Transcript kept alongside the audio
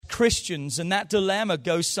Christians, and that dilemma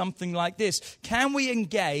goes something like this. Can we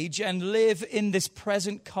engage and live in this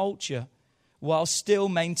present culture while still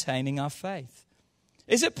maintaining our faith?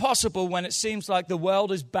 Is it possible, when it seems like the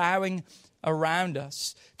world is bowing around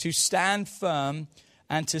us, to stand firm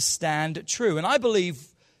and to stand true? And I believe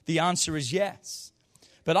the answer is yes.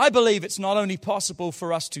 But I believe it's not only possible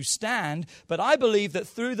for us to stand, but I believe that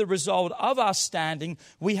through the result of our standing,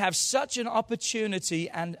 we have such an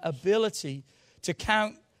opportunity and ability to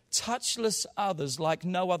count touchless others like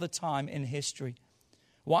no other time in history.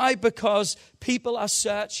 Why? Because people are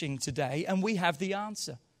searching today, and we have the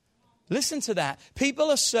answer. Listen to that.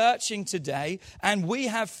 People are searching today, and we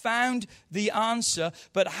have found the answer.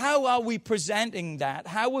 But how are we presenting that?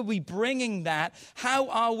 How are we bringing that? How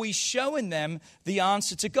are we showing them the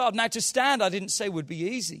answer to God? Now, to stand, I didn't say would be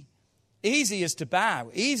easy. Easy is to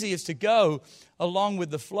bow. Easy is to go along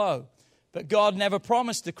with the flow. But God never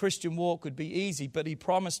promised the Christian walk would be easy, but He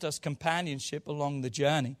promised us companionship along the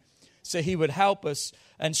journey. So He would help us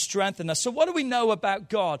and strengthen us. So what do we know about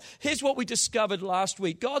God? Here's what we discovered last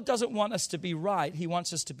week. God doesn't want us to be right. He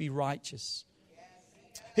wants us to be righteous.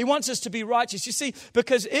 He wants us to be righteous. You see,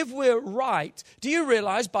 because if we're right, do you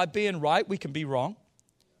realize by being right, we can be wrong?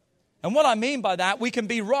 And what I mean by that, we can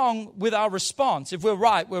be wrong with our response. If we're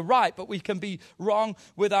right, but we can be wrong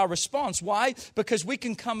with our response. Why? Because we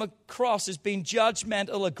can come across as being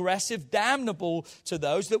judgmental, aggressive, damnable to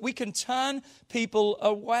those, that we can turn people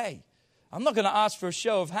away. I'm not going to ask for a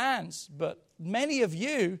show of hands, but many of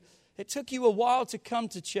you, it took you a while to come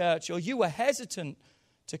to church, or you were hesitant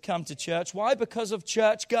to come to church. Why? Because of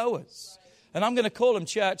churchgoers. And I'm going to call them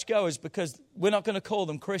churchgoers because we're not going to call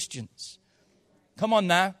them Christians. Come on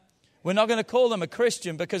now. We're not going to call them a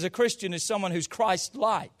Christian, because a Christian is someone who's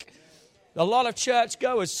Christ-like. A lot of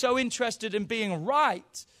churchgoers so interested in being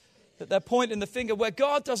right that they're pointing the finger where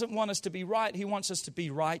God doesn't want us to be right. He wants us to be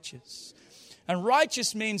righteous. And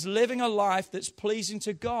righteous means living a life that's pleasing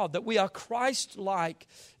to God, that we are Christ-like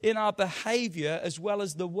in our behavior as well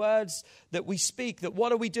as the words that we speak. That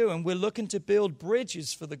what are we doing? We're looking to build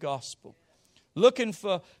bridges for the gospel, looking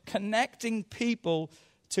for connecting people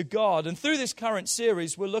to God. And through this current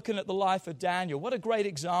series, we're looking at the life of Daniel. What a great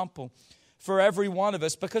example for every one of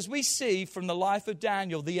us, because we see from the life of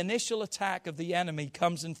Daniel, the initial attack of the enemy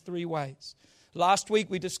comes in three ways. Last week,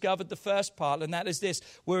 we discovered the first part, and that is this: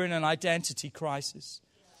 we're in an identity crisis.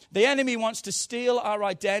 The enemy wants to steal our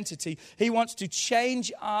identity. He wants to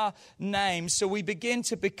change our name so we begin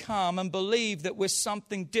to become and believe that we're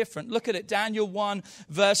something different. Look at it. Daniel 1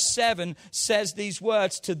 verse 7 says these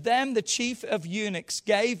words: to them the chief of eunuchs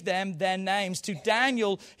gave them their names. To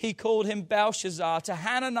Daniel he called him Belshazzar. To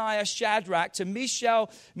Hananiah Shadrach. To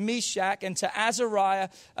Mishael Meshach. And to Azariah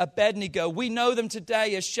Abednego. We know them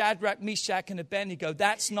today as Shadrach, Meshach, and Abednego.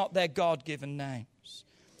 That's not their God-given name.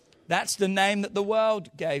 That's the name that the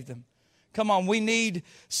world gave them. Come on, we need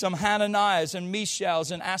some Hananiahs and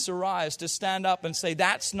Mishaels and Azariahs to stand up and say,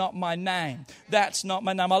 that's not my name. That's not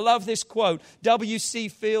my name. I love this quote. W.C.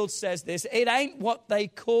 Fields says this: it ain't what they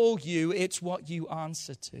call you, it's what you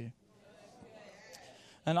answer to.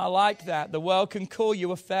 And I like that. The world can call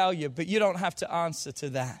you a failure, but you don't have to answer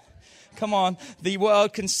to that. Come on, the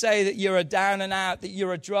world can say that you're a down and out, that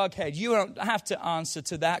you're a drug head. You don't have to answer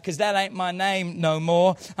to that, because that ain't my name no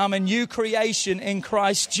more. I'm a new creation in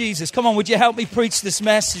Christ Jesus. Come on, would you help me preach this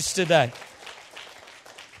message today?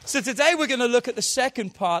 So today we're going to look at the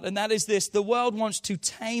second part, and that is this: the world wants to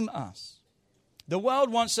tame us. The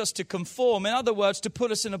world wants us to conform. In other words, to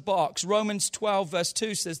put us in a box. Romans 12 verse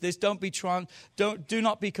 2 says this: do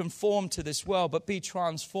not be conformed to this world, but be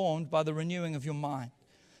transformed by the renewing of your mind.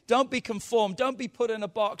 Don't be conformed. Don't be put in a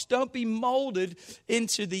box. Don't be molded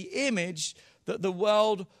into the image that the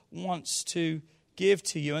world wants to give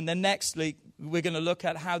to you. And then next week, we're going to look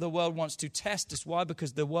at how the world wants to test us. Why?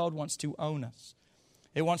 Because the world wants to own us.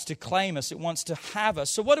 It wants to claim us. It wants to have us.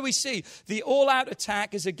 So what do we see? The all-out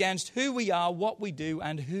attack is against who we are, what we do,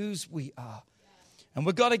 and whose we are. And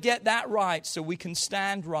we've got to get that right so we can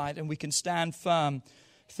stand right and we can stand firm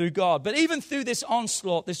through God. But even through this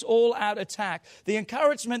onslaught, this all-out attack, the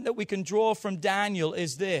encouragement that we can draw from Daniel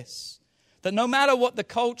is this: that no matter what the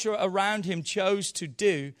culture around him chose to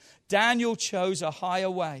do, Daniel chose a higher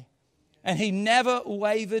way. And he never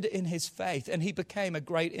wavered in his faith, and he became a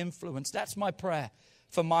great influence. That's my prayer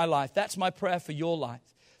for my life. That's my prayer for your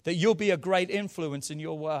life, that you'll be a great influence in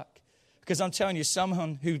your work. Because I'm telling you,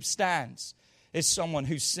 someone who stands is someone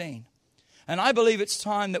who's seen. And I believe it's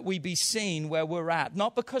time that we be seen where we're at.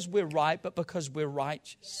 Not because we're right, but because we're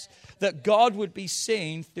righteous. That God would be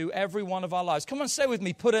seen through every one of our lives. Come on, say with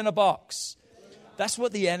me, put in a box. That's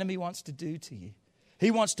what the enemy wants to do to you. He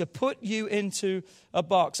wants to put you into a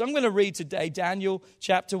box. I'm going to read today Daniel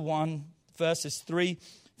chapter 1, verses 3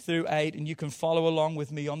 through 8, and you can follow along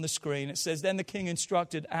with me on the screen. It says, "Then the king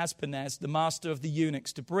instructed Aspenaz, the master of the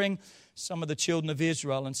eunuchs, to bring some of the children of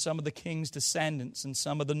Israel and some of the king's descendants and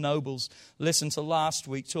some of the nobles." Listen to last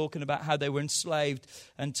week talking about how they were enslaved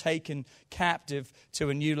and taken captive to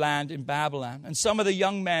a new land in Babylon. And some of the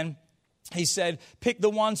young men, he said, pick the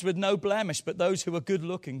ones with no blemish, but those who are good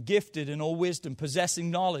looking, gifted in all wisdom, possessing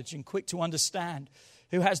knowledge and quick to understand,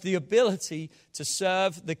 who has the ability to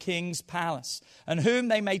serve the king's palace, and whom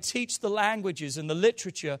they may teach the languages and the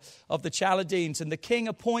literature of the Chaldeans. And the king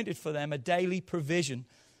appointed for them a daily provision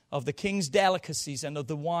of the king's delicacies and of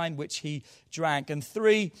the wine which he drank, and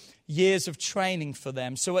 3 years of training for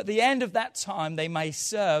them. So at the end of that time they may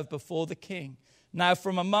serve before the king. Now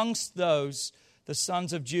from amongst those, the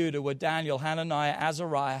sons of Judah were Daniel, Hananiah,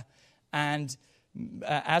 Azariah, and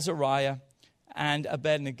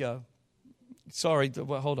Abednego. Sorry,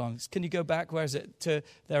 hold on. Can you go back? Where is it?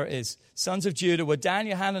 There it is. Sons of Judah were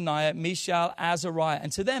Daniel, Hananiah, Mishael, Azariah.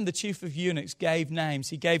 And to them the chief of eunuchs gave names.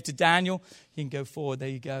 He gave to Daniel, you can go forward, there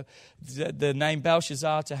you go, the name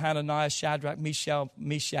Belshazzar, to Hananiah, Shadrach, Mishael,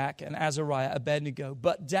 Meshach, and Azariah, Abednego.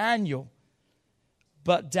 But Daniel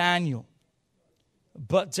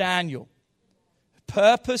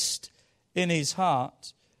purposed in his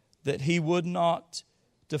heart that he would not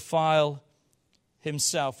defile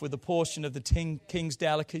himself with a portion of the king's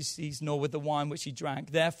delicacies, nor with the wine which he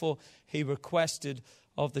drank. Therefore he requested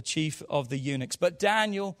of the chief of the eunuchs. But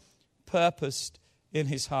Daniel purposed in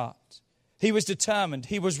his heart. He was determined.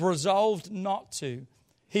 He was resolved not to.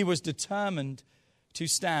 He was determined to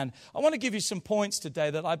stand. I want to give you some points today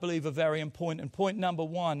that I believe are very important. Point number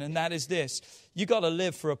 1, and that is this: you got to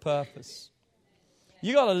live for a purpose.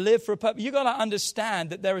 You got to live for a purpose. You got to understand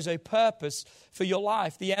that there is a purpose for your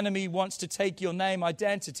life. The enemy wants to take your name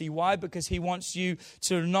identity. Why? Because he wants you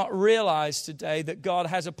to not realize today that God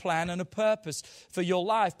has a plan and a purpose for your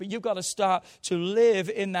life. But you've got to start to live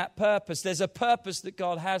in that purpose. There's a purpose that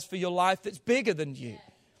God has for your life that's bigger than you.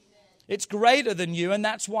 It's greater than you, and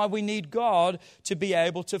that's why we need God to be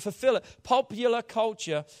able to fulfill it. Popular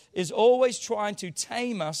culture is always trying to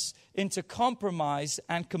tame us into compromise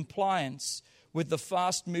and compliance with the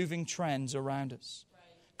fast-moving trends around us.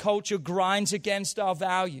 Culture grinds against our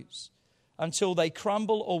values until they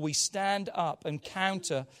crumble, or we stand up and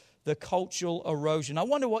counter the cultural erosion. I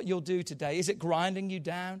wonder what you'll do today. Is it grinding you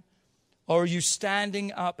down, or are you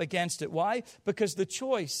standing up against it? Why? Because the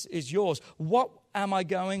choice is yours. What am I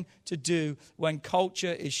going to do when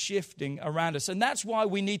culture is shifting around us? And that's why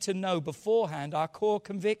we need to know beforehand our core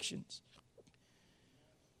convictions,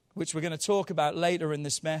 which we're going to talk about later in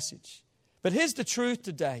this message. But here's the truth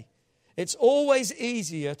today. It's always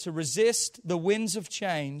easier to resist the winds of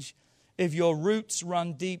change if your roots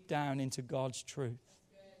run deep down into God's truth.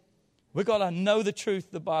 We've got to know the truth,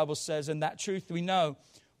 the Bible says, and that truth we know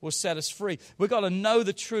will set us free. We've got to know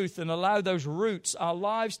the truth and allow those roots, our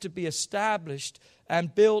lives, to be established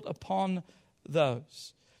and built upon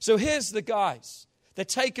those. So here's the guys. They're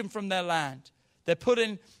taken from their land. They're put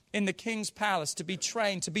in the king's palace to be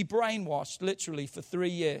trained, to be brainwashed, literally, for 3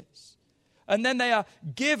 years. And then they are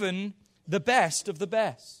given the best of the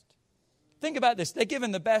best. Think about this. They're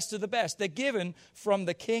given the best of the best. They're given from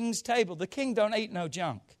the king's table. The king don't eat no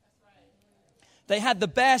junk. They had the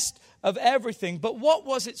best of everything. But what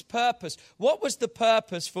was its purpose? What was the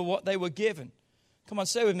purpose for what they were given? Come on,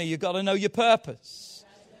 say with me, you've got to know your purpose.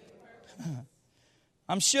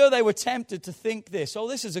 I'm sure they were tempted to think this. Oh,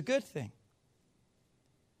 this is a good thing.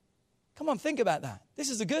 Come on, think about that. This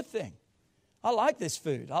is a good thing. I like this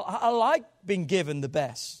food. I like being given the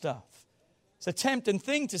best stuff. It's a tempting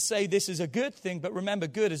thing to say this is a good thing, but remember,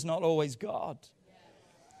 good is not always God.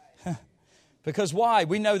 Because why?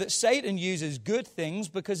 We know that Satan uses good things,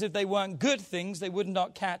 because if they weren't good things, they would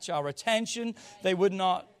not catch our attention. They would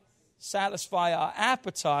not satisfy our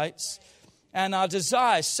appetites and our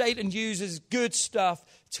desires. Satan uses good stuff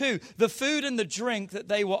too. The food and the drink that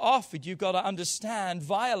they were offered, you've got to understand,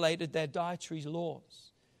 violated their dietary laws.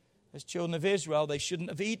 As children of Israel, they shouldn't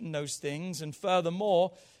have eaten those things. And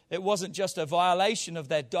furthermore, it wasn't just a violation of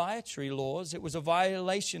their dietary laws. It was a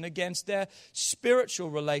violation against their spiritual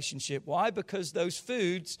relationship. Why? Because those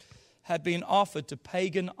foods had been offered to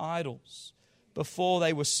pagan idols before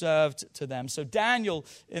they were served to them. So Daniel,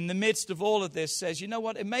 in the midst of all of this, says, you know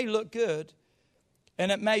what? It may look good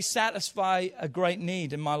and it may satisfy a great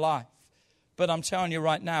need in my life. But I'm telling you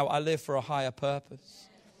right now, I live for a higher purpose.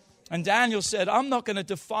 And Daniel said, I'm not going to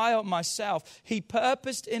defile myself. He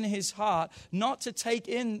purposed in his heart not to take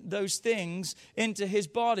in those things into his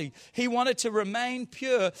body. He wanted to remain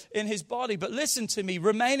pure in his body. But listen to me,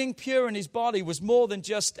 remaining pure in his body was more than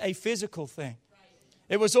just a physical thing.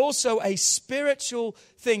 It was also a spiritual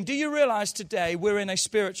thing. Do you realize today we're in a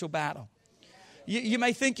spiritual battle? You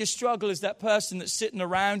may think your struggle is that person that's sitting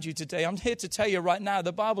around you today. I'm here to tell you right now,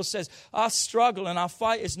 the Bible says our struggle and our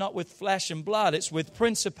fight is not with flesh and blood. It's with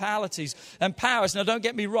principalities and powers. Now, don't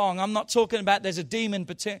get me wrong. I'm not talking about there's a demon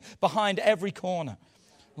behind every corner.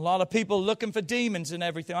 A lot of people looking for demons and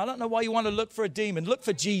everything. I don't know why you want to look for a demon. Look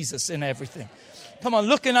for Jesus in everything. Come on,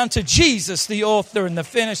 looking unto Jesus, the author and the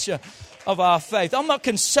finisher of our faith. I'm not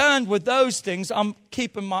concerned with those things. I'm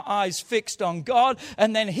keeping my eyes fixed on God,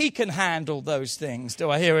 and then He can handle those things.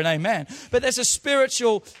 Do I hear an amen? But there's a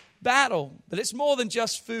spiritual battle, but it's more than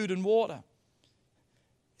just food and water.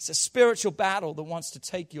 It's a spiritual battle that wants to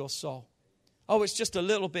take your soul. Oh, it's just a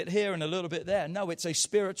little bit here and a little bit there. No, it's a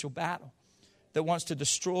spiritual battle that wants to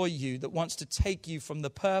destroy you, that wants to take you from the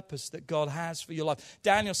purpose that God has for your life.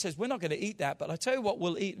 Daniel says, we're not going to eat that, but I tell you what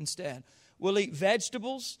we'll eat instead. We'll eat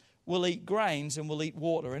vegetables, we'll eat grains, and we'll eat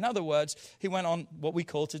water. In other words, he went on what we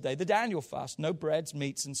call today the Daniel fast. No breads,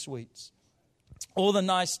 meats, and sweets. All the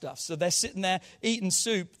nice stuff. So they're sitting there eating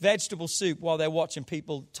soup, vegetable soup, while they're watching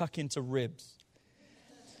people tuck into ribs.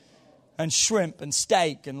 And shrimp and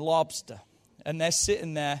steak and lobster. And they're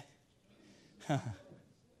sitting there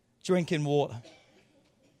drinking water.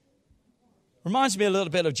 Reminds me a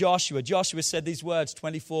little bit of Joshua. Joshua said these words,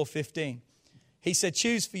 24:15. He said,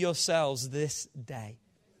 choose for yourselves this day.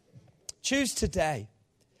 Choose today.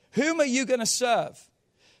 Whom are you going to serve?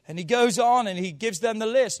 And he goes on and he gives them the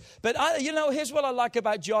list. But here's what I like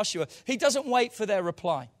about Joshua. He doesn't wait for their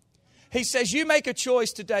reply. He says, you make a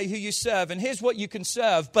choice today who you serve, and here's what you can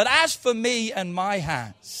serve. But as for me and my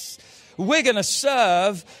house, we're going to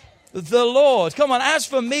serve the Lord. Come on, as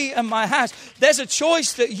for me and my house, there's a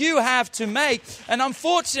choice that you have to make. And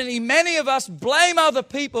unfortunately, many of us blame other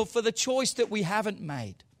people for the choice that we haven't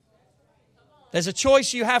made. There's a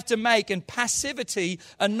choice you have to make, and passivity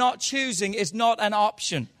and not choosing is not an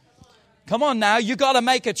option. Come on now, you got to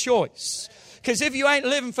make a choice. Because if you ain't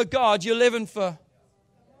living for God, you're living for...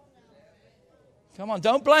 Come on,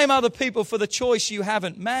 don't blame other people for the choice you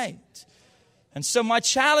haven't made. And so my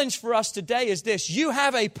challenge for us today is this. You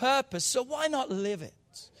have a purpose, so why not live it?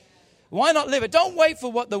 Why not live it? Don't wait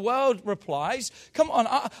for what the world replies. Come on,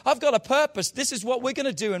 I've got a purpose. This is what we're going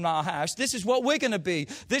to do in our house. This is what we're going to be.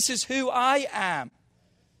 This is who I am.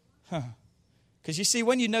 Because you see,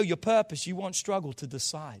 when you know your purpose, you won't struggle to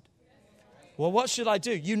decide. Well, what should I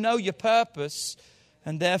do? You know your purpose,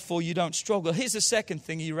 and therefore you don't struggle. Here's the second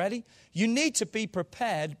thing. Are you ready? You need to be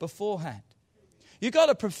prepared beforehand. You've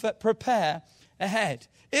got to prepare ahead.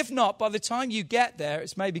 If not, by the time you get there,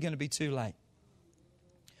 it's maybe going to be too late.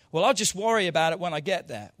 Well, I'll just worry about it when I get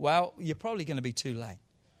there. Well, you're probably going to be too late.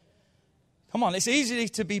 Come on, it's easier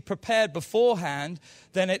to be prepared beforehand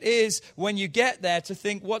than it is when you get there to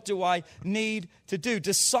think, what do I need to do?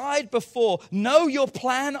 Decide before. Know your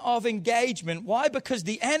plan of engagement. Why? Because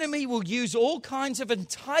the enemy will use all kinds of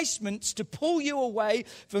enticements to pull you away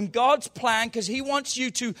from God's plan, because he wants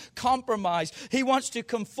you to compromise. He wants to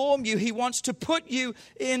conform you. He wants to put you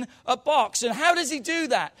in a box. And how does he do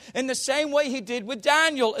that? In the same way he did with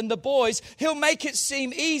Daniel and the boys. He'll make it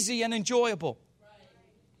seem easy and enjoyable.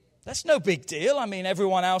 That's no big deal. I mean,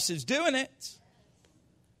 everyone else is doing it.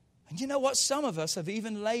 And you know what? Some of us have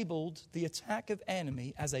even labeled the attack of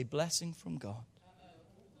enemy as a blessing from God.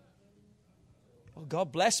 Oh,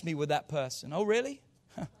 God blessed me with that person. Oh, really?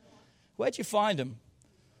 Where'd you find them?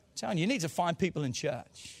 I'm telling you, you need to find people in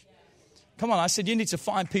church. Come on, I said you need to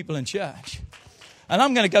find people in church. And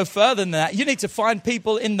I'm going to go further than that. You need to find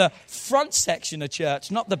people in the front section of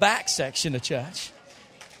church, not the back section of church.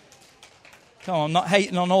 Come on, I'm not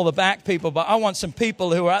hating on all the back people, but I want some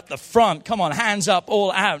people who are at the front. Come on, hands up,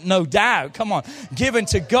 all out, no doubt. Come on, giving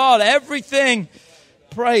to God everything.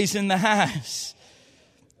 Praise in the house.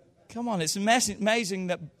 Come on, it's amazing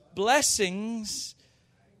that blessings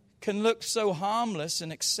can look so harmless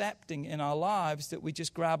and accepting in our lives that we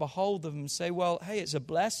just grab a hold of them and say, well, hey, it's a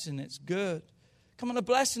blessing, it's good. Come on, a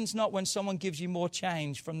blessing's not when someone gives you more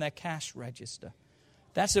change from their cash register.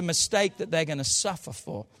 That's a mistake that they're going to suffer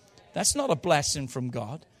for. That's not a blessing from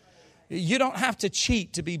God. You don't have to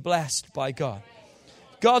cheat to be blessed by God.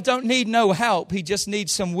 God don't need no help. He just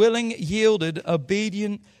needs some willing, yielded,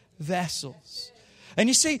 obedient vessels. And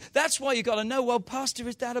you see, that's why you got to know, well, Pastor,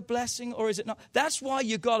 is that a blessing or is it not? That's why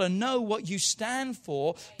you got to know what you stand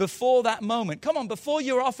for before that moment. Come on, before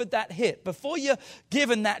you're offered that hit, before you're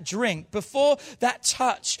given that drink, before that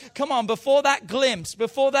touch, come on, before that glimpse,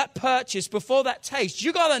 before that purchase, before that taste,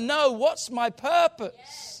 you got to know, what's my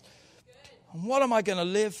purpose? And what am I going to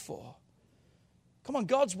live for? Come on,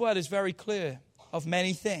 God's word is very clear of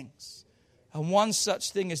many things. And one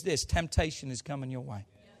such thing is this: temptation is coming your way.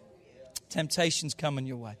 Temptation's coming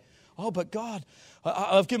your way. Oh, but God,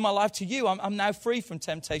 I've given my life to you. I'm now free from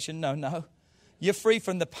temptation. No. You're free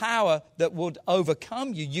from the power that would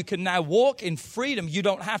overcome you. You can now walk in freedom. You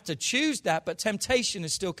don't have to choose that, but temptation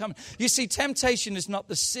is still coming. You see, temptation is not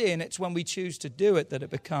the sin. It's when we choose to do it that it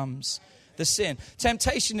becomes the sin.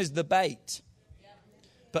 Temptation is the bait.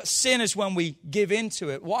 But sin is when we give into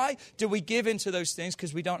it. Why do we give into those things?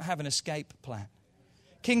 Because we don't have an escape plan.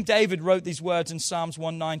 King David wrote these words in Psalms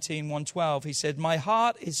 119, 112. He said, "My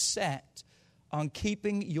heart is set on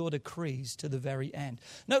keeping your decrees to the very end."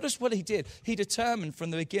 Notice what he did. He determined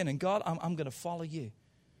from the beginning, God, I'm going to follow you.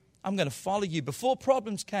 I'm going to follow you. Before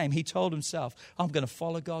problems came, he told himself, I'm going to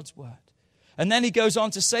follow God's word. And then he goes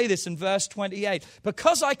on to say this in verse 28.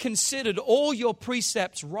 Because I considered all your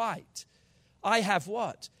precepts right, I have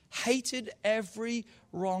what? Hated every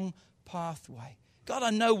wrong pathway. God,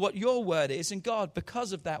 I know what your word is. And God,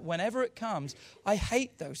 because of that, whenever it comes, I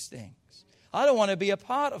hate those things. I don't want to be a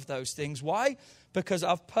part of those things. Why? Because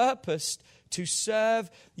I've purposed to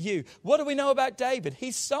serve you. What do we know about David?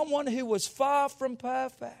 He's someone who was far from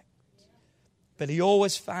perfect. But he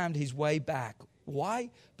always found his way back.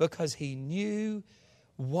 Why? Because he knew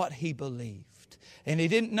what he believed. And he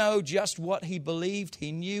didn't know just what he believed.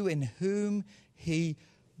 He knew in whom he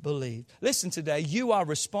believed. Listen today, you are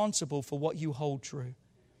responsible for what you hold true.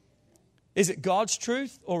 Is it God's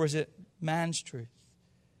truth or is it man's truth?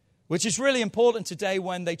 Which is really important today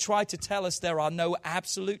when they try to tell us there are no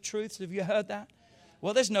absolute truths. Have you heard that?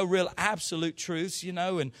 Well, there's no real absolute truths,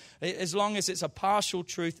 and as long as it's a partial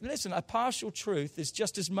truth. Listen, a partial truth is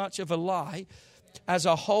just as much of a lie as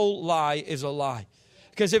a whole lie is a lie.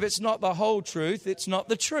 Because if it's not the whole truth, it's not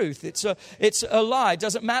the truth. It's a lie. It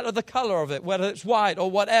doesn't matter the color of it, whether it's white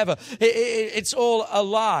or whatever. It's all a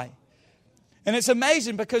lie. And it's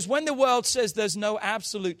amazing because when the world says there's no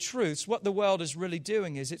absolute truths, what the world is really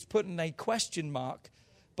doing is it's putting a question mark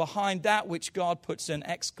behind that which God puts an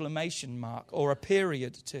exclamation mark or a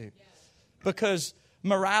period to. Because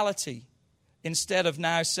morality, instead of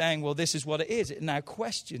now saying, well, this is what it is, it now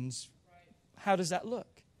questions, how does that look?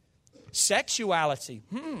 Sexuality,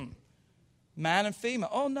 man and female.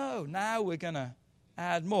 Oh no, now we're going to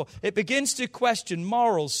add more. It begins to question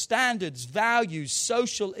morals, standards, values,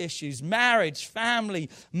 social issues, marriage, family,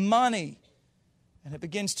 money. And it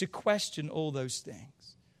begins to question all those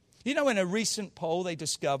things. In a recent poll, they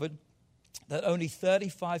discovered that only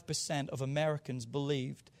 35% of Americans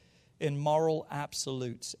believed in moral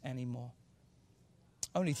absolutes anymore.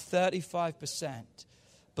 Only 35%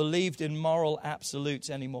 believed in moral absolutes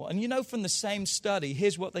anymore. And from the same study,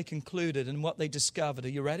 here's what they concluded and what they discovered. Are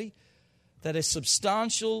you ready? That a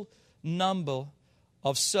substantial number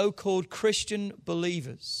of so-called Christian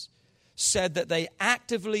believers said that they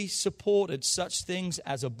actively supported such things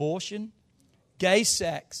as abortion, gay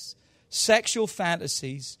sex, sexual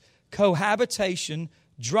fantasies, cohabitation,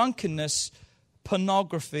 drunkenness,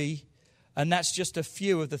 pornography, and that's just a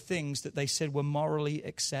few of the things that they said were morally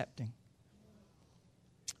accepting.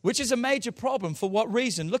 Which is a major problem. For what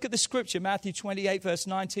reason? Look at the scripture, Matthew 28, verse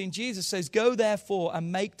 19. Jesus says, "Go therefore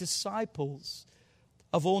and make disciples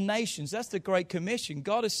of all nations." That's the Great Commission.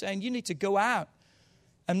 God is saying you need to go out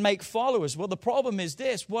and make followers. Well, the problem is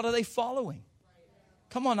this. What are they following?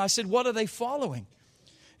 Come on, I said, what are they following?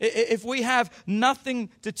 If we have nothing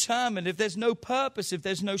determined, if there's no purpose, if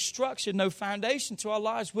there's no structure, no foundation to our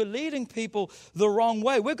lives, we're leading people the wrong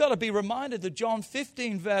way. We've got to be reminded of John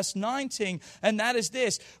 15, verse 19, and that is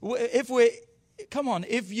this. If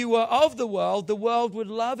you were of the world would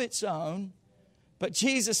love its own. But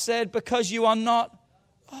Jesus said, because you are not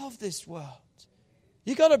of this world.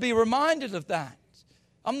 You've got to be reminded of that.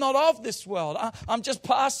 I'm not of this world. I'm just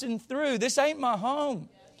passing through. This ain't my home.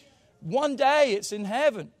 One day it's in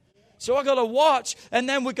heaven. So I've got to watch. And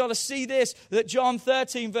then we've got to see this, that John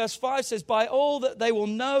 13 verse 5 says, "By all that they will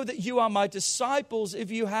know that you are my disciples if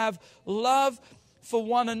you have love for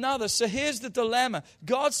one another." So here's the dilemma.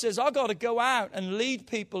 God says, I've got to go out and lead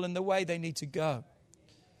people in the way they need to go.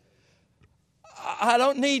 I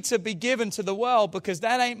don't need to be given to the world because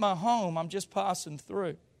that ain't my home. I'm just passing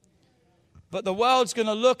through. But the world's going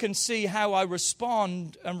to look and see how I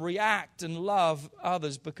respond and react and love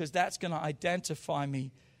others because that's going to identify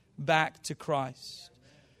me back to Christ.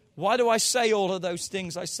 Why do I say all of those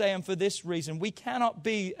things? I say them for this reason. We cannot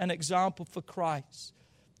be an example for Christ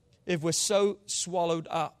if we're so swallowed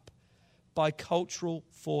up by cultural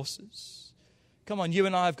forces. Come on, you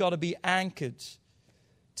and I have got to be anchored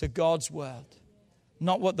to God's word,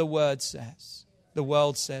 not what the word says. The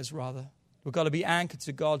world says, rather. We've got to be anchored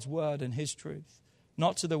to God's word and his truth,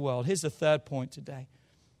 not to the world. Here's the third point today.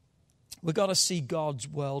 We've got to see God's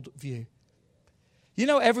world view. You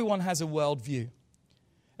know, everyone has a world view.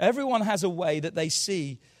 Everyone has a way that they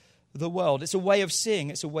see the world. It's a way of seeing.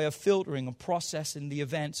 It's a way of filtering and processing the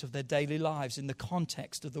events of their daily lives in the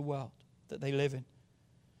context of the world that they live in.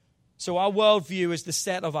 So our worldview is the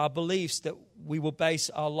set of our beliefs that we will base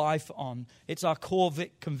our life on. It's our core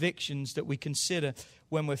convictions that we consider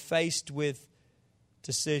when we're faced with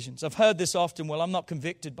decisions. I've heard this often, well, I'm not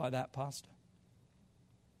convicted by that, Pastor.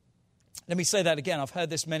 Let me say that again. I've heard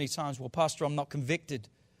this many times. Well, Pastor, I'm not convicted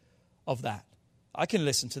of that. I can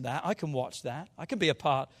listen to that. I can watch that. I can be a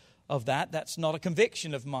part of that. That's not a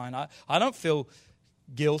conviction of mine. I don't feel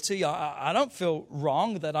guilty. I don't feel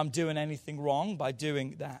wrong that I'm doing anything wrong by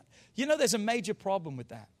doing that. You know, there's a major problem with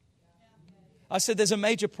that. I said there's a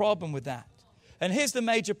major problem with that. And here's the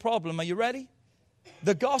major problem. Are you ready?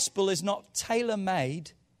 The gospel is not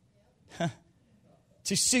tailor-made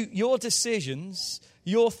to suit your decisions,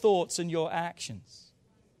 your thoughts, and your actions.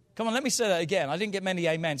 Come on, let me say that again. I didn't get many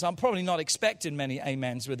amens. I'm probably not expecting many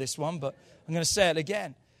amens with this one, but I'm going to say it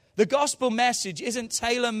again. The gospel message isn't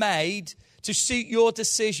tailor-made to suit your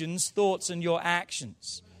decisions, thoughts, and your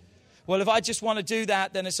actions. Well, if I just want to do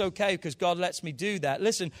that, then it's okay because God lets me do that.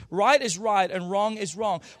 Listen, right is right and wrong is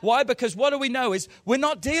wrong. Why? Because what do we know is we're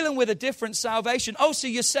not dealing with a different salvation. Oh, so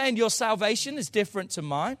you're saying your salvation is different to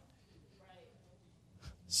mine?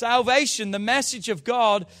 Salvation, the message of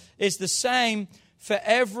God, is the same for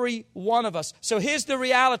every one of us. So here's the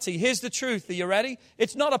reality. Here's the truth. Are you ready?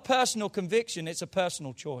 It's not a personal conviction. It's a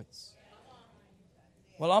personal choice.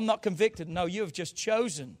 Well, I'm not convicted. No, you have just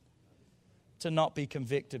chosen to not be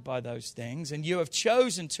convicted by those things. And you have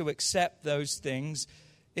chosen to accept those things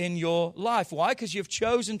in your life. Why? Because you've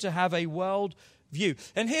chosen to have a world view.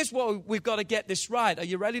 And here's what we've got to get this right. Are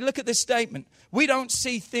you ready? Look at this statement. We don't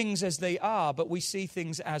see things as they are, but we see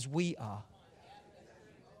things as we are.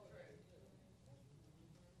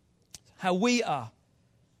 How we are.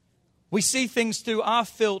 We see things through our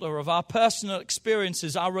filter of our personal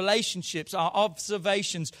experiences, our relationships, our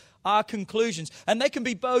observations, our conclusions. And they can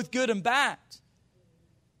be both good and bad.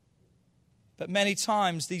 But many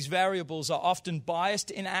times these variables are often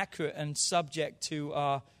biased, inaccurate, and subject to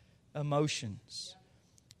our emotions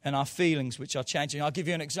and our feelings, which are changing. I'll give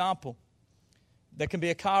you an example. There can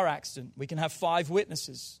be a car accident. We can have 5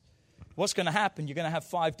 witnesses. What's going to happen? You're going to have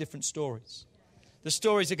 5 different stories. The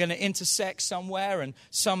stories are going to intersect somewhere, and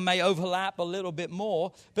some may overlap a little bit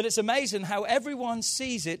more. But it's amazing how everyone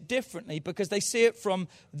sees it differently because they see it from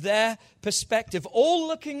their perspective, all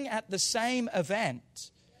looking at the same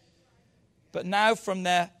event, but now from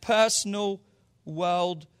their personal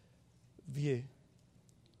world view.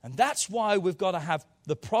 And that's why we've got to have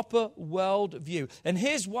the proper world view. And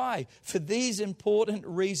here's why. For these important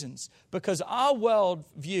reasons. Because our world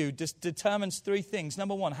view determines 3 things.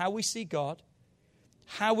 Number 1, how we see God,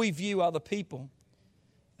 how we view other people,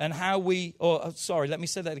 and how we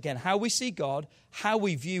see God, how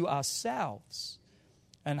we view ourselves,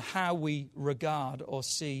 and how we regard or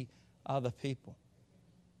see other people.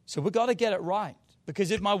 So we've got to get it right.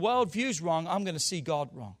 Because if my world view's wrong, I'm going to see God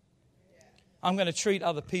wrong. I'm going to treat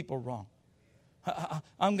other people wrong.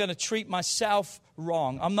 I'm going to treat myself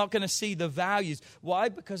wrong. I'm not going to see the values. Why?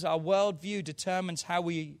 Because our worldview determines how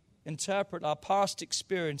we interpret our past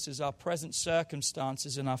experiences, our present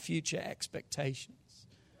circumstances, and our future expectations.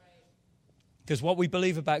 Because what we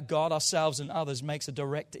believe about God, ourselves, and others makes a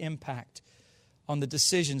direct impact on the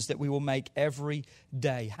decisions that we will make every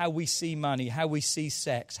day. How we see money, how we see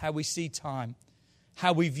sex, how we see time,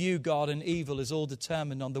 how we view God and evil is all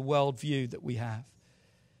determined on the worldview that we have.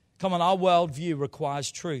 Come on, our worldview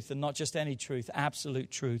requires truth, and not just any truth,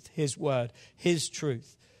 absolute truth, His word, His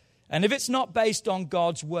truth. And if it's not based on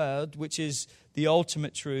God's word, which is the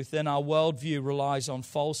ultimate truth, then our worldview relies on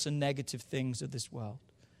false and negative things of this world.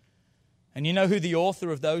 And you know who the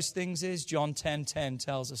author of those things is? John 10:10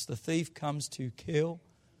 tells us the thief comes to kill,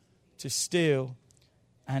 to steal,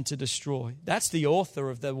 and to destroy. That's the author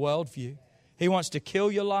of the worldview. He wants to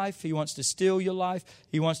kill your life. He wants to steal your life.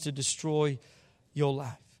 He wants to destroy your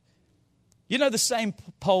life. You know the same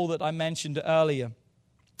poll that I mentioned earlier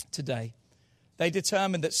today? They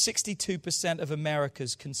determined that 62% of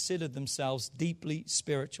Americans consider themselves deeply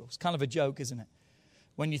spiritual. It's kind of a joke, isn't it?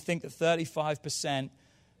 When you think that 35%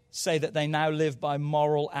 say that they now live by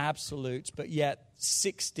moral absolutes, but yet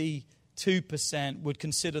 62% would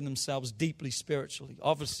consider themselves deeply spiritually.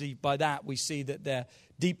 Obviously, by that we see that they're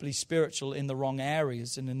deeply spiritual in the wrong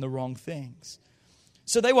areas and in the wrong things.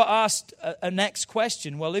 So they were asked a next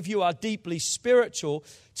question. Well, if you are deeply spiritual,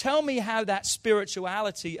 tell me how that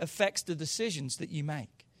spirituality affects the decisions that you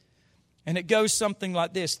make. And it goes something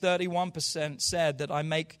like this. 31% said that I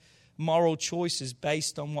make moral choices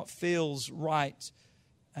based on what feels right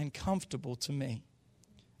and comfortable to me.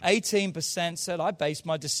 18% said I base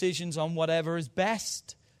my decisions on whatever is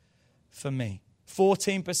best for me.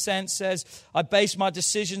 14% says I base my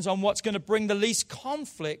decisions on what's going to bring the least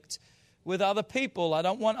conflict with other people. I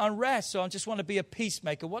don't want unrest, so I just want to be a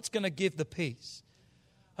peacemaker. What's going to give the peace?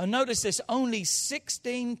 And notice this, only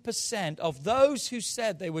 16% of those who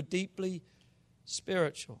said they were deeply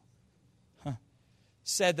spiritual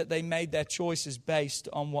said that they made their choices based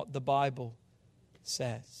on what the Bible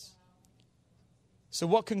says. So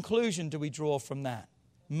what conclusion do we draw from that?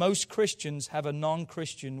 Most Christians have a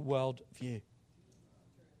non-Christian worldview.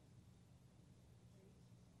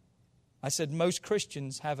 I said most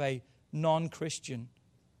Christians have a non-Christian,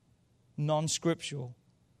 non-scriptural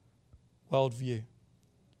worldview.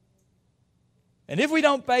 And if we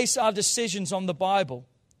don't base our decisions on the Bible,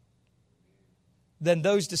 then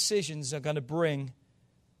those decisions are going to bring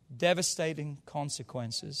devastating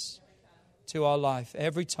consequences to our life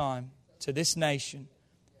every time, to this nation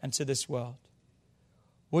and to this world.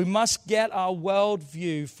 We must get our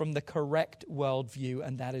worldview from the correct worldview,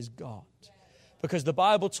 and that is God. Because the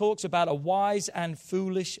Bible talks about a wise and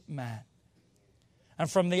foolish man.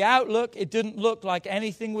 And from the outlook, it didn't look like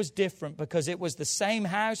anything was different because it was the same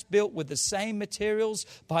house built with the same materials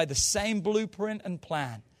by the same blueprint and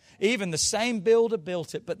plan. Even the same builder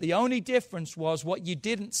built it, but the only difference was what you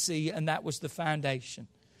didn't see, and that was the foundation.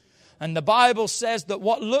 And the Bible says that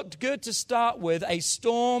what looked good to start with, a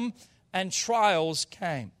storm and trials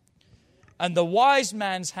came. And the wise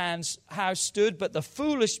man's house stood, but the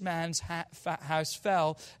foolish man's house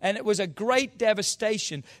fell. And it was a great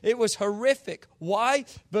devastation. It was horrific. Why?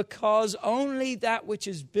 Because only that which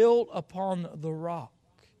is built upon the rock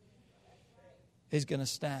is going to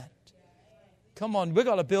stand. Come on, we've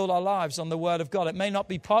got to build our lives on the Word of God. It may not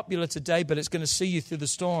be popular today, but it's going to see you through the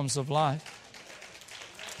storms of life.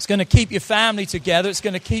 It's going to keep your family together. It's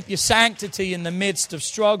going to keep your sanctity in the midst of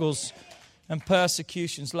struggles and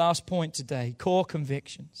persecutions. Last point today, core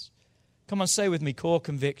convictions. Come on, say with me, core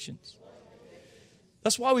convictions.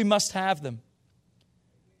 That's why we must have them.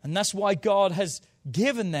 And that's why God has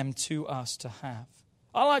given them to us to have.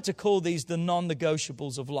 I like to call these the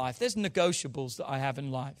non-negotiables of life. There's negotiables that I have in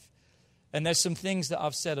life. And there's some things that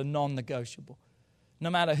I've said are non-negotiable. No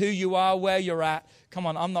matter who you are, where you're at, come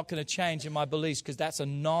on, I'm not going to change in my beliefs because that's a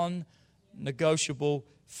non-negotiable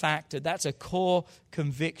factor. That's a core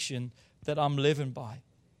conviction that I'm living by.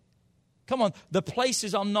 Come on, the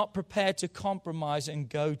places I'm not prepared to compromise and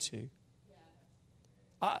go to.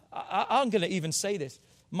 I'm going to even say this.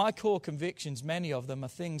 My core convictions, many of them are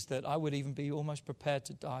things that I would even be almost prepared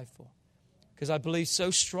to die for. Because I believe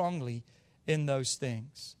so strongly in those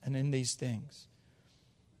things and in these things.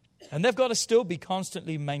 And they've got to still be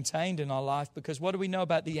constantly maintained in our life, because what do we know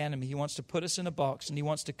about the enemy? He wants to put us in a box, and he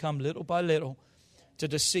wants to come little by little to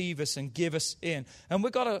deceive us and give us in. And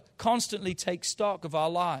we've got to constantly take stock of our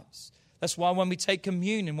lives. That's why when we take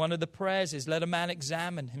communion, one of the prayers is, let a man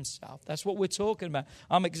examine himself. That's what we're talking about.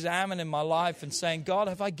 I'm examining my life and saying, God,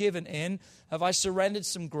 have I given in? Have I surrendered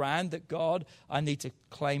some ground that, God, I need to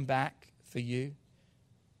claim back for you?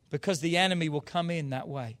 Because the enemy will come in that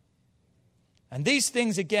way. And these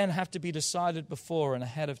things, again, have to be decided before and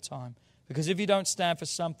ahead of time. Because if you don't stand for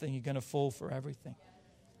something, you're going to fall for everything.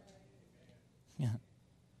 Yeah.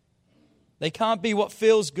 They can't be what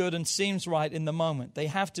feels good and seems right in the moment. They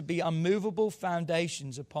have to be unmovable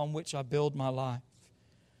foundations upon which I build my life.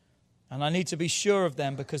 And I need to be sure of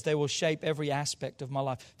them because they will shape every aspect of my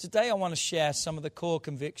life. Today I want to share some of the core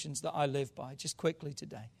convictions that I live by. Just quickly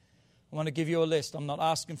today. I want to give you a list. I'm not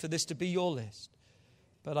asking for this to be your list.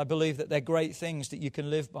 But I believe that they're great things that you can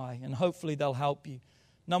live by. And hopefully they'll help you.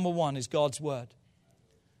 Number one is God's Word.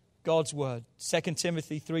 God's Word. 2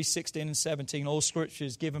 Timothy 3:16 and 17. All Scripture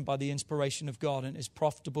is given by the inspiration of God and is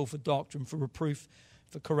profitable for doctrine, for reproof,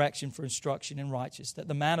 for correction, for instruction in righteousness. That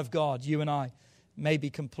the man of God, you and I, may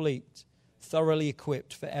be complete, thoroughly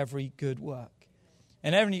equipped for every good work.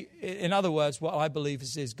 And in other words, what I believe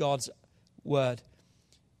is God's Word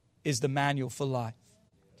is the manual for life.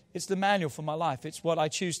 It's the manual for my life. It's what I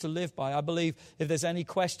choose to live by. I believe if there's any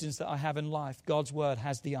questions that I have in life, God's Word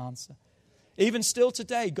has the answer. Even still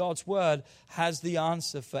today, God's Word has the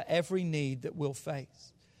answer for every need that we'll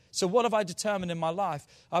face. So what have I determined in my life?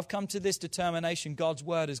 I've come to this determination: God's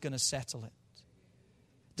word is going to settle it.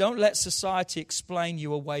 Don't let society explain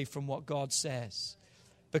you away from what God says,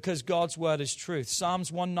 because God's word is truth.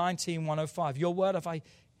 Psalms 119, 105. Your word have I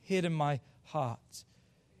hid in my heart.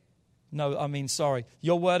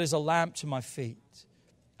 Your word is a lamp to my feet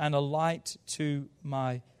and a light to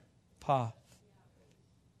my path.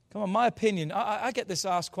 Come on, my opinion. I get this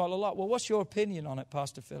asked quite a lot. Well, what's your opinion on it,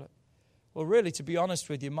 Pastor Philip? Well, really, to be honest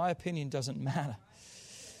with you, my opinion doesn't matter.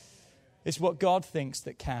 It's what God thinks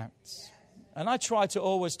that counts. And I try to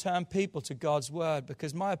always turn people to God's word,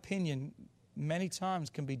 because my opinion many times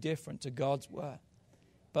can be different to God's word.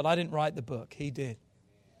 But I didn't write the book. He did.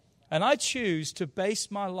 And I choose to base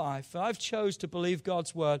my life. I've chose to believe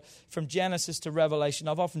God's word from Genesis to Revelation.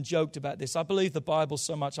 I've often joked about this. I believe the Bible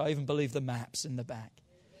so much, I even believe the maps in the back.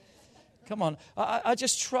 Come on. I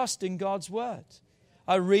just trust in God's word.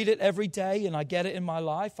 I read it every day and I get it in my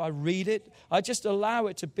life. I read it. I just allow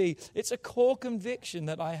it to be. It's a core conviction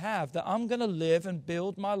that I have, that I'm going to live and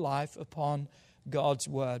build my life upon God's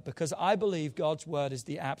word, because I believe God's word is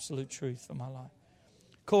the absolute truth for my life.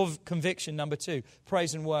 Core conviction number 2,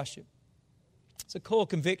 praise and worship. It's a core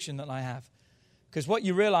conviction that I have, because what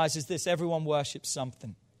you realize is this: everyone worships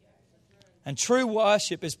something. And true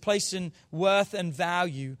worship is placing worth and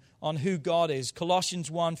value on who God is. Colossians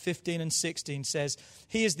 1, 15 and 16 says,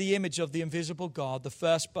 He is the image of the invisible God, the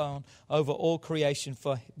firstborn over all creation.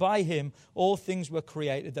 For by Him all things were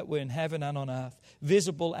created that were in heaven and on earth,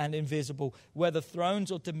 visible and invisible, whether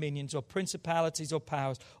thrones or dominions or principalities or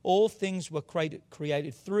powers. All things were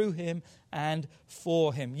created through Him and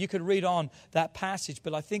for Him. You could read on that passage,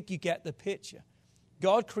 but I think you get the picture.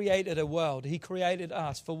 God created a world. He created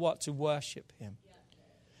us for what? To worship Him.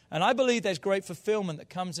 And I believe there's great fulfillment that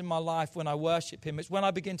comes in my life when I worship Him. It's when I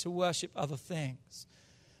begin to worship other things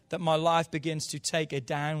that my life begins to take a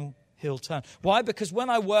downhill turn. Why? Because when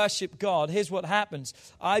I worship God, here's what happens.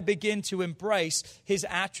 I begin to embrace His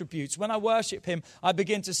attributes. When I worship Him, I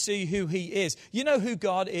begin to see who He is. You know who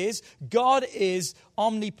God is? God is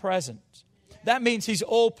omnipresent. That means He's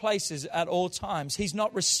all places at all times. He's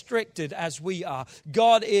not restricted as we are.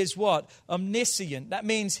 God is what? Omniscient. That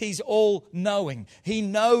means He's all-knowing. He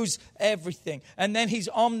knows everything. And then He's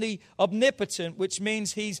omnipotent, which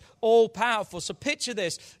means He's all-powerful. So picture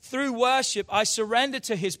this. Through worship, I surrender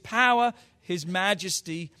to His power, His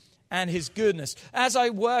majesty, and His goodness. As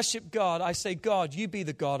I worship God, I say, God, You be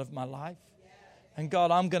the God of my life. And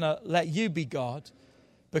God, I'm going to let You be God,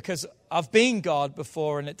 because I've been God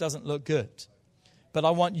before and it doesn't look good. But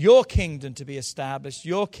I want Your kingdom to be established,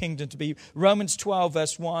 Your kingdom to be. Romans 12,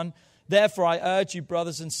 verse 1. Therefore, I urge you,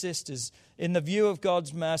 brothers and sisters, in the view of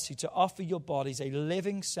God's mercy, to offer your bodies a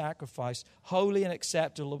living sacrifice, holy and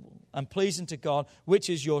acceptable and pleasing to God, which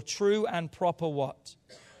is your true and proper what?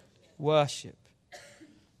 Worship.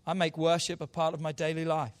 I make worship a part of my daily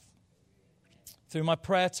life. Through my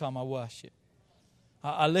prayer time, I worship.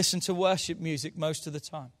 I listen to worship music most of the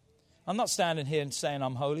time. I'm not standing here and saying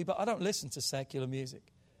I'm holy, but I don't listen to secular music.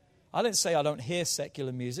 I didn't say I don't hear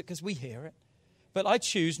secular music, because we hear it. But I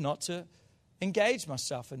choose not to engage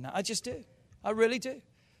myself in that. I just do. I really do.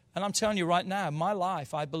 And I'm telling you right now, my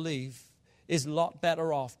life, I believe, is a lot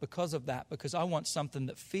better off because of that, because I want something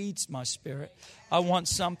that feeds my spirit. I want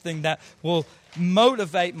something that will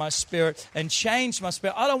motivate my spirit and change my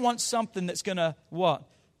spirit. I don't want something that's going to, what?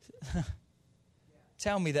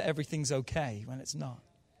 Tell me that everything's okay when it's not.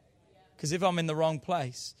 Because if I'm in the wrong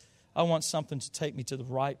place, I want something to take me to the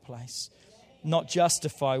right place, not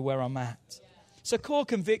justify where I'm at. So core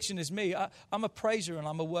conviction is me. I'm a praiser and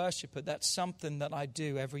I'm a worshiper. That's something that I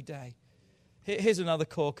do every day. Here's another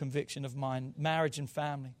core conviction of mine: marriage and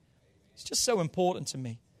family. It's just so important to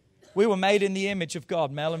me. We were made in the image of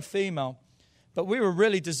God, male and female, but we were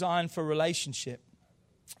really designed for relationship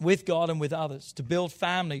with God and with others, to build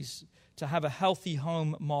families, to have a healthy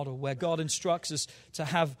home model where God instructs us to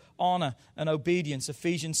have honor and obedience.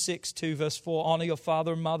 Ephesians 6, 2, verse 4, honor your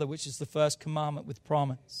father and mother, which is the first commandment with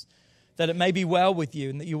promise, that it may be well with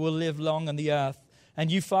you and that you will live long on the earth.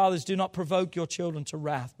 And you fathers, do not provoke your children to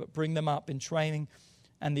wrath, but bring them up in training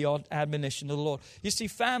and the admonition of the Lord. You see,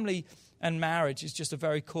 family and marriage is just a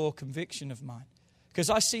very core conviction of mine,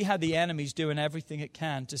 because I see how the enemy's doing everything it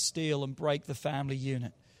can to steal and break the family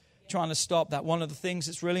unit, trying to stop that. One of the things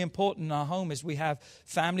that's really important in our home is we have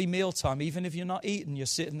family mealtime. Even if you're not eating, you're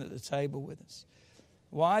sitting at the table with us.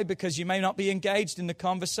 Why? Because you may not be engaged in the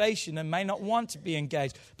conversation and may not want to be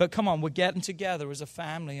engaged. But come on, we're getting together as a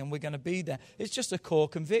family and we're going to be there. It's just a core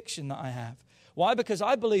conviction that I have. Why? Because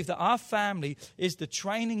I believe that our family is the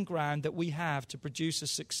training ground that we have to produce a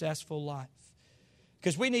successful life.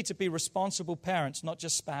 Because we need to be responsible parents, not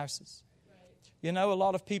just spouses. You know, a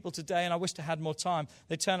lot of people today, and I wish I had more time,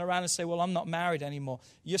 they turn around and say, well, I'm not married anymore.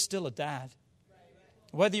 You're still a dad.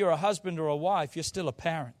 Whether you're a husband or a wife, you're still a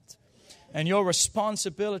parent. And your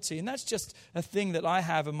responsibility, and that's just a thing that I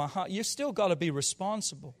have in my heart, you've still got to be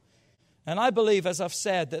responsible. And I believe, as I've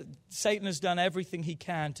said, that Satan has done everything he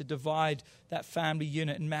can to divide that family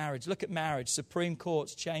unit in marriage. Look at marriage, Supreme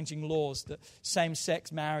Court's changing laws that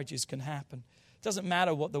same-sex marriages can happen. It doesn't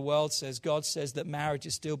matter what the world says. God says that marriage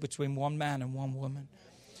is still between one man and one woman.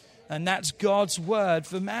 And that's God's word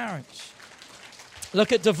for marriage.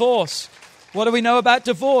 Look at divorce. What do we know about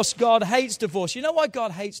divorce? God hates divorce. You know why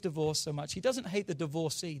God hates divorce so much? He doesn't hate the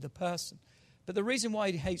divorcee, the person. But the reason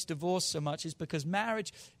why he hates divorce so much is because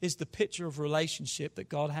marriage is the picture of relationship that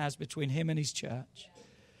God has between him and his church,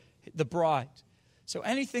 the bride. So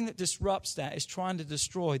anything that disrupts that is trying to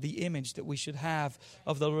destroy the image that we should have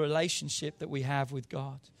of the relationship that we have with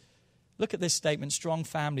God. Look at this statement, strong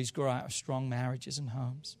families grow out of strong marriages and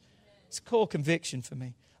homes. It's a core conviction for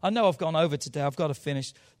me. I know I've gone over today. I've got to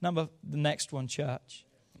finish. The next one, church.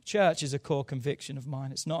 Church is a core conviction of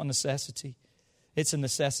mine. It's not a necessity. It's a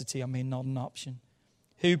necessity, not an option.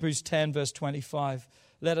 Hebrews 10 verse 25.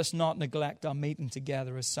 Let us not neglect our meeting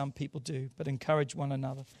together as some people do, but encourage one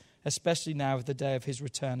another, especially now as the day of his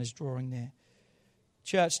return is drawing near.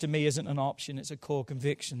 Church to me isn't an option. It's a core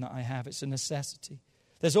conviction that I have. It's a necessity.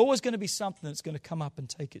 There's always going to be something that's going to come up and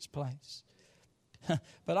take its place.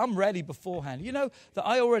 But I'm ready beforehand. You know that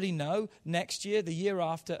I already know next year, the year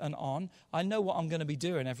after and on, I know what I'm going to be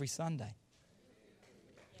doing every Sunday.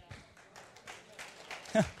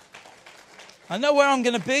 I know where I'm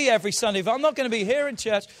going to be every Sunday. If I'm not going to be here in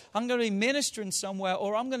church, I'm going to be ministering somewhere,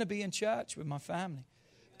 or I'm going to be in church with my family.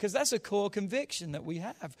 Because that's a core conviction that we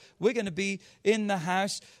have. We're going to be in the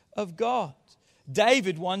house of God.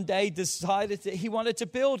 David one day decided that he wanted to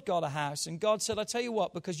build God a house. And God said, I tell you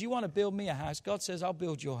what, because you want to build me a house, God says, I'll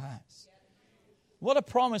build your house. What a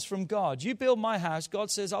promise from God. You build my house, God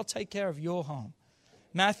says, I'll take care of your home.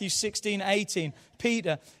 Matthew 16:18,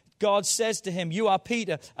 Peter, God says to him, you are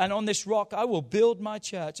Peter, and on this rock I will build my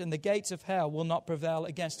church, and the gates of hell will not prevail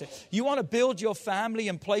against it. You want to build your family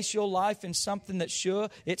and place your life in something that's sure?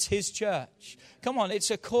 It's his church. Come on,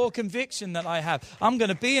 it's a core conviction that I have. I'm going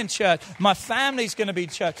to be in church. My family's going to be in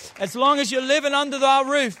church. As long as you're living under our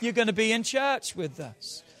roof, you're going to be in church with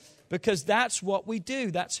us. Because that's what we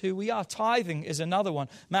do. That's who we are. Tithing is another one.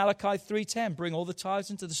 Malachi 3:10. Bring all the tithes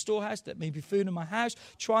into the storehouse, that may be food in my house.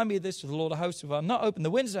 Try me this with the Lord of hosts. If I'll not open the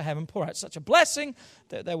windows of heaven, pour out such a blessing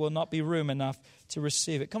that there will not be room enough to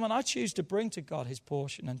receive it. Come on, I choose to bring to God his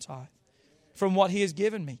portion and tithe from what he has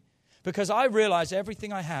given me. Because I realize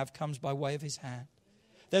everything I have comes by way of his hand.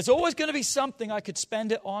 There's always going to be something I could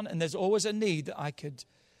spend it on, and there's always a need that I could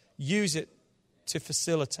use it to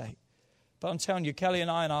facilitate. But I'm telling you, Kelly and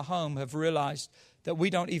I in our home have realized that we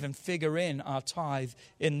don't even figure in our tithe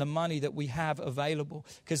in the money that we have available.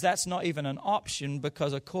 Because that's not even an option,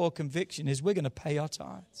 because a core conviction is we're going to pay our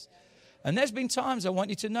tithes. And there's been times, I want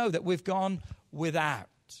you to know, that we've gone without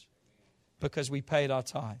because we paid our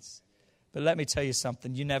tithes. But let me tell you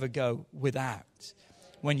something, you never go without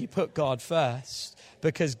when you put God first.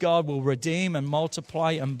 Because God will redeem and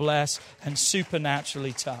multiply and bless and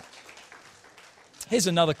supernaturally touch. Here's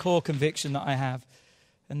another core conviction that I have,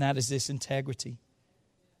 and that is this: integrity.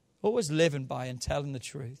 Always living by and telling the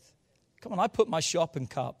truth. Come on, I put my shopping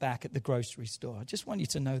cart back at the grocery store. I just want you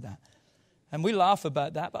to know that. And we laugh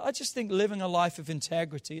about that, but I just think living a life of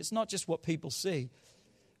integrity, it's not just what people see,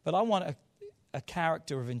 but I want a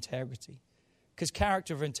character of integrity. Because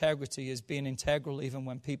character of integrity is being integral even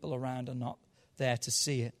when people around are not there to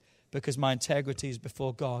see it. Because my integrity is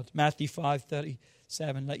before God. Matthew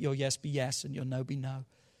 5:37, let your yes be yes and your no be no.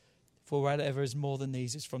 For whatever is more than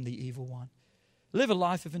these is from the evil one. Live a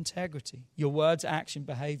life of integrity. Your words, action,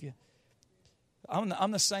 behavior.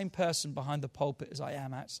 I'm the same person behind the pulpit as I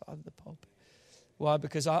am outside of the pulpit. Why?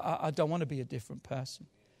 Because I don't want to be a different person.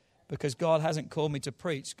 Because God hasn't called me to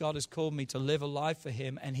preach. God has called me to live a life for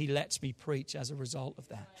him, and he lets me preach as a result of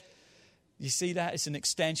that. You see that? It's an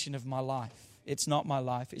extension of my life. It's not my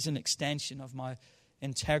life. It's an extension of my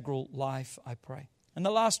integral life, I pray. And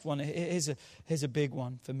the last one, here's a big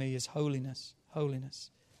one for me, is holiness.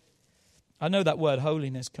 Holiness. I know that word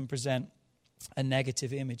holiness can present a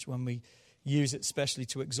negative image when we use it, especially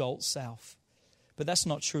to exalt self. But that's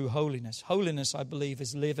not true holiness. Holiness, I believe,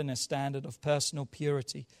 is living a standard of personal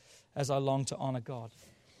purity as I long to honor God.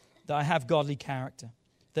 That I have godly character.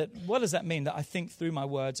 What does that mean? That I think through my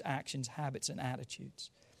words, actions, habits, and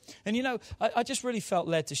attitudes. And you know, I just really felt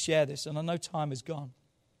led to share this, and I know time is gone.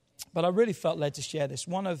 But I really felt led to share this.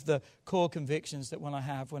 One of the core convictions that when I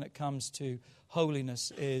have when it comes to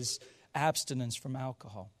holiness is abstinence from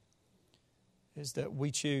alcohol. Is that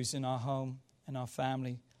we choose in our home and our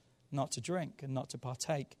family not to drink and not to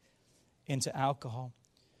partake into alcohol.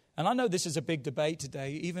 And I know this is a big debate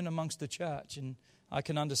today, even amongst the church, and I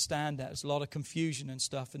can understand that. There's a lot of confusion and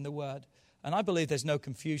stuff in the Word. And I believe there's no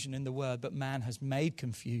confusion in the Word, but man has made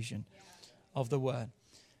confusion of the Word.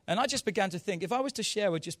 And I just began to think, if I was to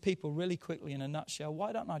share with just people really quickly in a nutshell,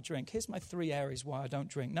 why don't I drink? Here's my 3 areas why I don't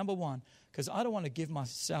drink. Number one, because I don't want to give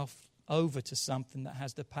myself over to something that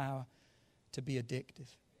has the power to be addictive.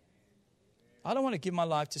 I don't want to give my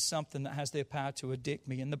life to something that has the power to addict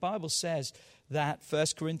me. And the Bible says that, 1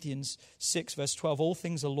 Corinthians 6, verse 12, all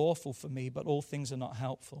things are lawful for me, but all things are not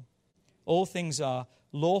helpful. All things are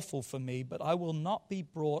lawful for me, but I will not be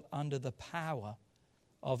brought under the power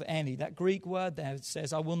of any. That Greek word there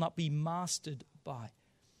says, I will not be mastered by.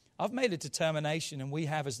 I've made a determination, and we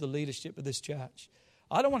have as the leadership of this church.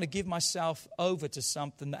 I don't want to give myself over to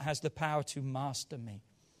something that has the power to master me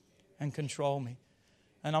and control me.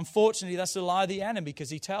 And unfortunately, that's the lie of the enemy,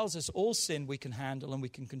 because he tells us all sin we can handle and we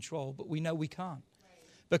can control, but we know we can't.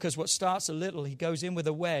 Because what starts a little, he goes in with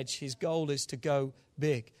a wedge. His goal is to go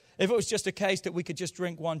big. If it was just a case that we could just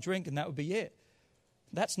drink one drink and that would be it,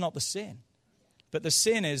 that's not the sin. But the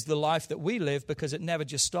sin is the life that we live, because it never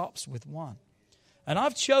just stops with one. And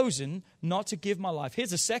I've chosen not to give my life.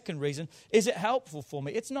 Here's a second reason. Is it helpful for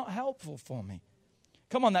me? It's not helpful for me.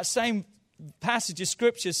 Come on, that same passage of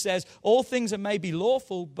Scripture says, all things are maybe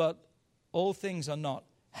lawful, but all things are not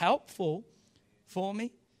helpful for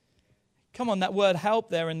me. Come on, that word help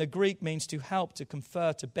there in the Greek means to help, to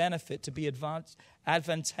confer, to benefit, to be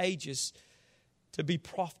advantageous, to be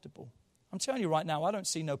profitable. I'm telling you right now, I don't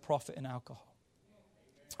see no profit in alcohol.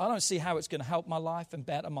 I don't see how it's going to help my life and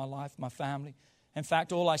better my life, my family. In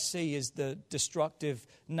fact, all I see is the destructive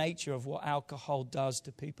nature of what alcohol does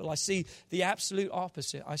to people. I see the absolute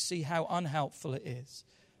opposite. I see how unhelpful it is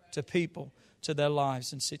to people, to their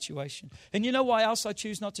lives and situation. And you know why else I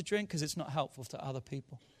choose not to drink? Because it's not helpful to other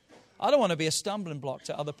people. I don't want to be a stumbling block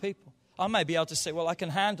to other people. I may be able to say, well, I can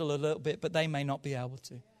handle a little bit, but they may not be able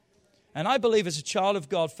to. And I believe as a child of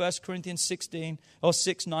God, 1 Corinthians 16, or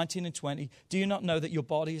 6, 19 and 20, do you not know that your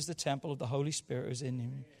body is the temple of the Holy Spirit who is in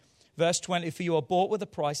you? Verse 20, for you are bought with a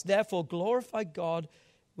price, therefore glorify God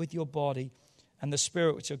with your body and the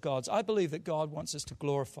Spirit which are God's. I believe that God wants us to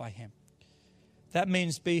glorify Him. That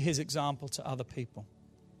means be His example to other people.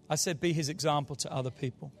 I said be His example to other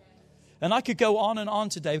people. And I could go on and on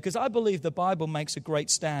today, because I believe the Bible makes a great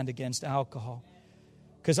stand against alcohol.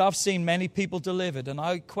 Because I've seen many people delivered, and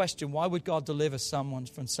I question, why would God deliver someone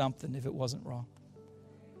from something if it wasn't wrong?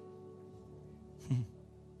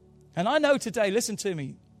 And I know today, listen to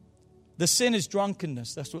me, the sin is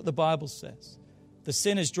drunkenness. That's what the Bible says. The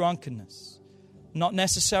sin is drunkenness. Not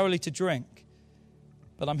necessarily to drink.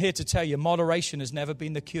 But I'm here to tell you, moderation has never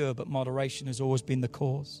been the cure, but moderation has always been the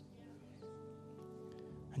cause.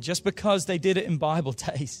 And just because they did it in Bible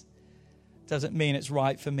days doesn't mean it's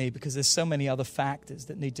right for me, because there's so many other factors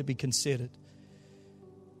that need to be considered.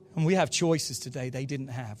 And we have choices today they didn't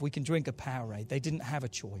have. We can drink a Powerade. They didn't have a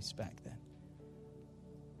choice back then.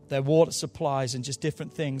 Their water supplies and just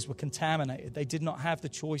different things were contaminated. They did not have the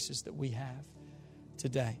choices that we have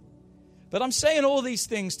today. But I'm saying all these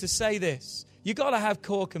things to say this. You got to have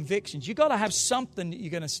core convictions. You got to have something that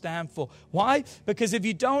you're going to stand for. Why? Because if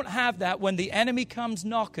you don't have that, when the enemy comes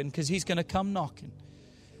knocking, because he's going to come knocking,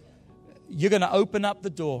 you're going to open up the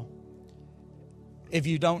door if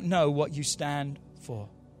you don't know what you stand for.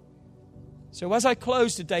 So as I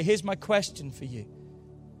close today, here's my question for you.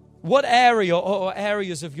 What area or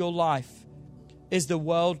areas of your life is the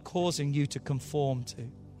world causing you to conform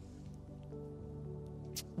to?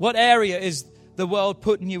 What area is the world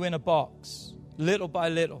putting you in a box, little by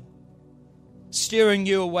little, steering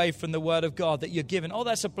you away from the Word of God that you're given? Oh,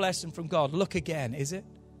 that's a blessing from God. Look again, is it?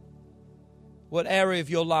 What area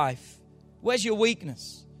of your life? Where's your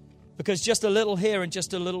weakness? Because just a little here and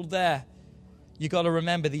just a little there, you got to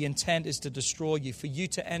remember the intent is to destroy you, for you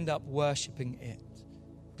to end up worshiping it.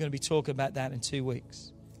 We're going to be talking about that in 2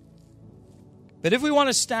 weeks. But if we want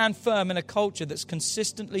to stand firm in a culture that's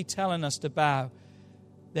consistently telling us to bow,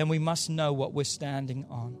 then we must know what we're standing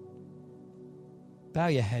on. Bow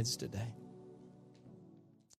your heads today.